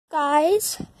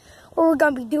Guys, what we're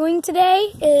gonna be doing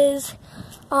today is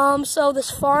so this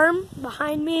farm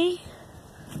behind me,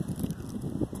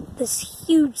 this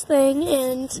huge thing,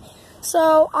 and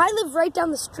so I live right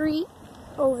down the street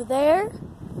over there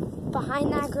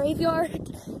behind that graveyard.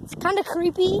 It's kind of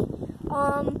creepy.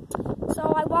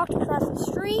 So I walked across the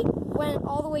street, went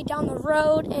all the way down the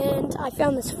road, and I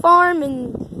found this farm,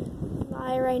 and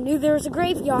I already knew there was a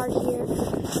graveyard here.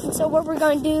 And so what we're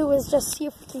going to do is just see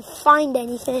if we can find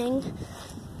anything.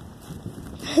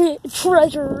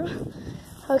 Treasure.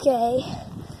 Okay.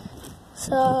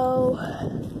 So,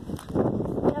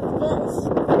 we have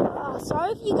this.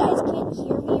 Sorry if you guys can't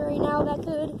hear me right now that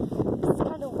good. It's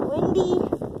kind of windy.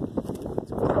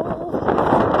 It's cold.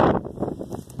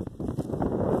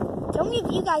 Tell me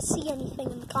if you guys see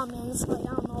anything in the comments. Like, I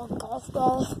don't know, a golf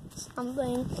ball,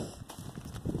 something.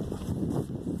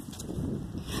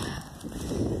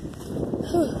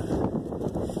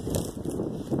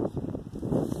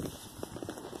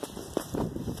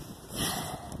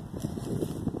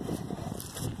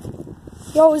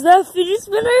 Yo, is that a fidget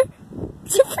spinner?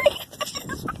 It's a freaking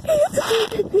fidget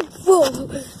spinner! Whoa!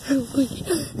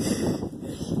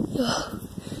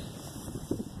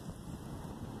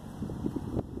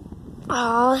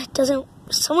 It doesn't.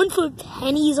 Someone put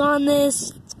pennies on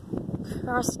this. It's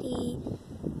crusty.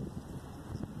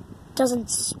 Doesn't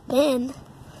spin.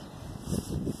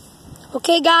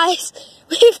 Okay, guys,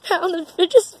 we found the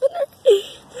fidget spinner.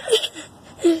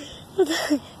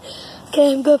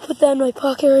 Okay, I'm gonna put that in my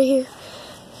pocket right here.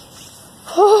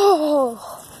 Oh,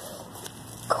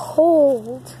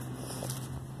 cold.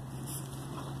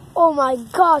 Oh my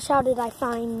gosh, how did I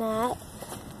find that?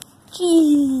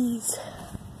 Jeez.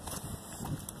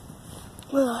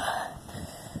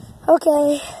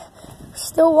 Okay,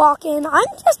 still walking. I'm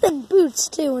just in boots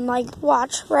too, and like,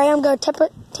 watch, right? I'm gonna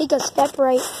take a step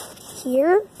right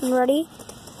here. I'm ready.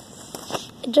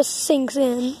 It just sinks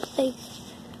in. Like,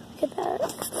 look at that.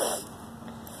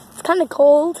 It's kind of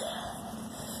cold,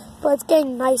 but it's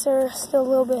getting nicer. Still a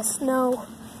little bit of snow.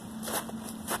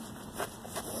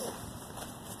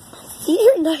 These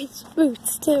are nice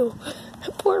boots too.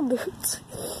 Poor boots.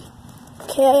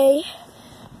 Okay,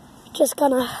 just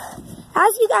gonna.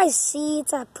 As you guys see,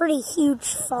 it's a pretty huge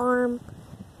farm.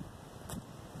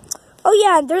 Oh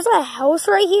yeah, there's a house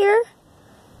right here.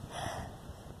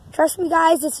 Trust me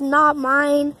guys, it's not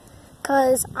mine,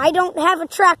 because I don't have a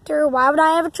tractor. Why would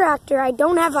I have a tractor? I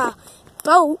don't have a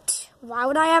boat. Why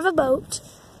would I have a boat?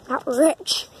 Not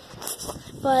rich.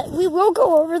 But we will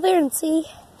go over there and see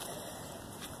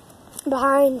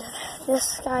behind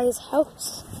this guy's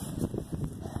house.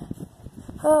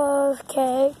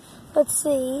 Okay, let's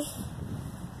see.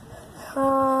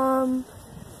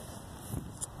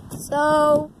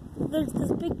 So there's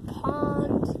this big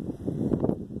pond.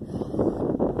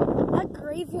 That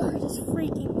graveyard is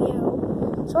freaking me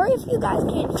out. Sorry if you guys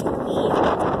can't hear me.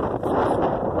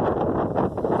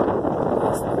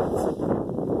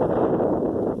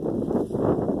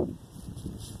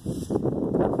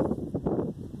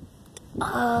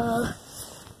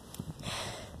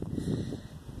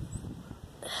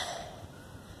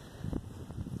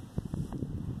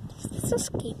 Is this a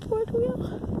skateboard wheel?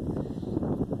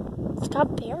 It's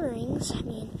got bearings. I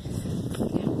mean,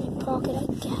 in my pocket, I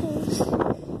guess.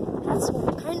 That's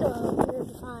kind of weird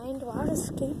to find. Why would a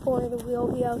skateboard wheel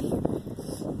be out here?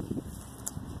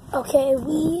 Okay,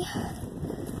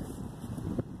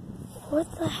 what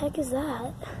the heck is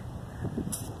that?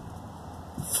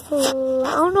 I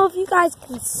don't know if you guys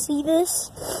can see this.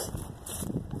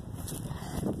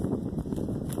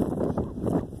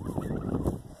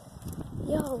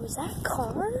 Yo, is that a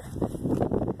car?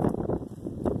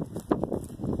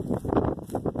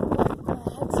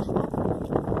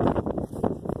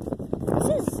 This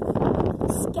is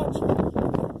sketchy.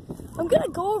 I'm gonna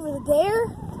go over there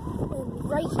and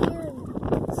right here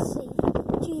and see.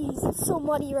 Jeez, it's so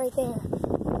muddy right there.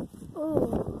 Oh,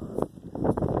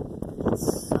 it's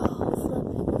so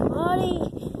flipping muddy.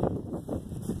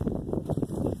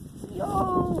 Yo,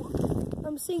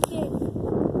 I'm sinking.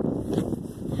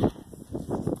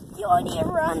 Yo, I need to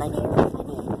run.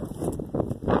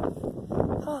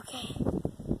 Okay.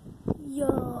 Yo.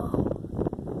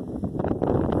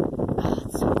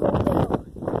 It's so cold out.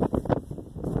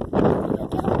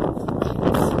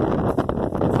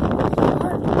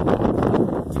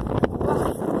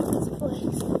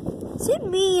 Is it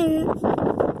me?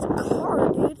 It's a car,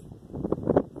 dude.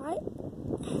 What?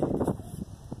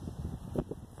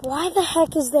 Why the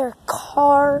heck is there a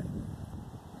car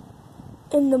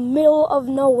in the middle of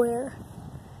nowhere?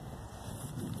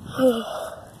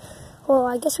 Well,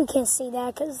 I guess we can't see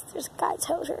that because there's a guy's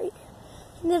house right here.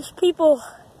 And there's people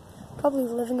Probably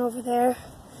living over there.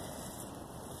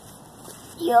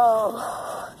 Yo.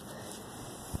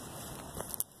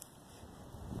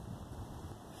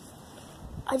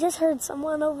 I just heard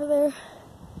someone over there.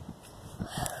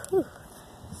 Whew.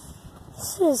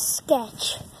 This is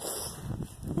sketch.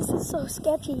 This is so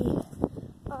sketchy.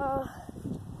 I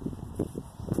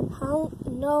don't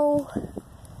know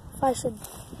if I should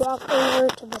walk over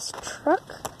to this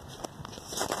truck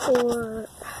or...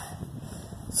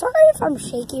 Sorry if I'm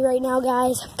shaky right now,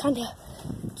 guys. I'm kind of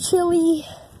chilly.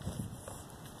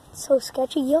 It's so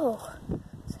sketchy. Yo,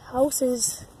 this house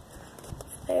is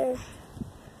there.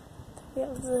 We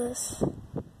have this.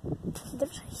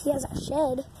 He has a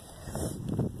shed.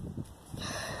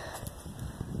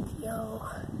 Yo.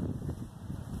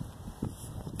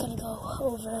 Gonna go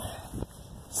over.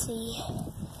 See.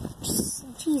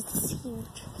 Jeez, this is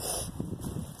huge.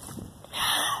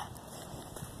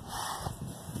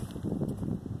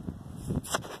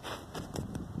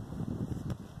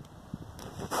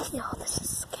 Yo, this is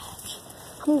sketch.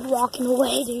 I'm walking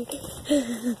away, dude.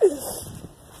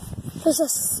 There's a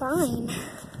sign.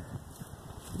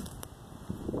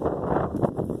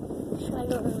 Should I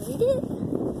go read it?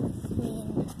 I mean,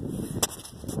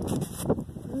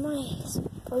 what am I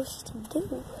supposed to do?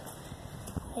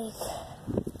 Like,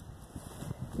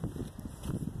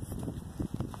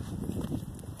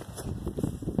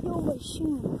 yo, my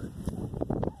shoe.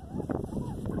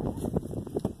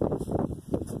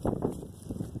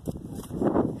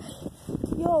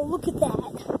 Yo, look at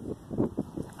that.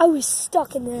 I was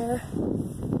stuck in there.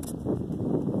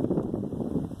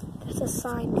 There's a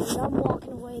sign, dude. I'm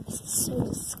walking away. This is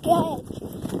so sketch.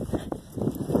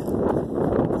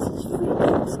 This is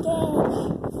freaking sketch.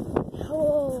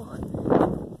 Oh.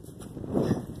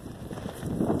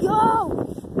 Yo!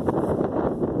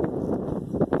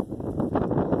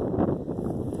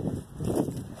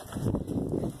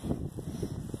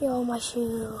 Yo, my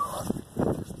shoe.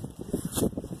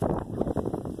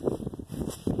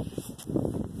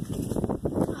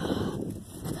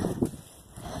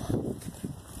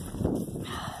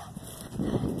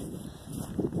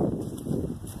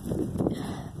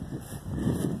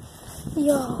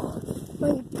 Yo,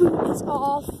 my boot is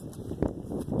off.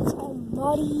 It's all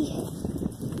muddy.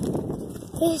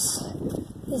 This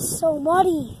is so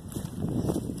muddy.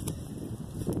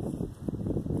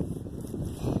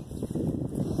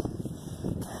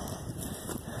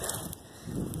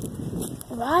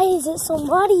 Why is it so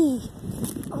muddy?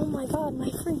 Oh my god, my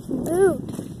freaking boot.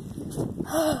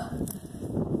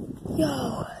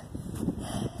 Yo.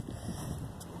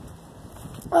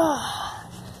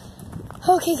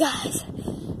 Okay, guys.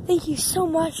 Thank you so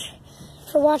much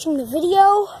for watching the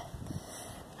video.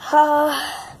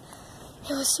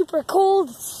 It was super cold,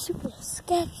 super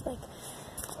sketch. Like,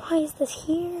 why is this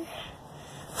here?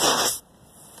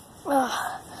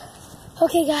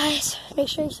 Okay, guys. Make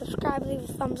sure you subscribe, leave a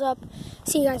thumbs up.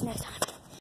 See you guys next time.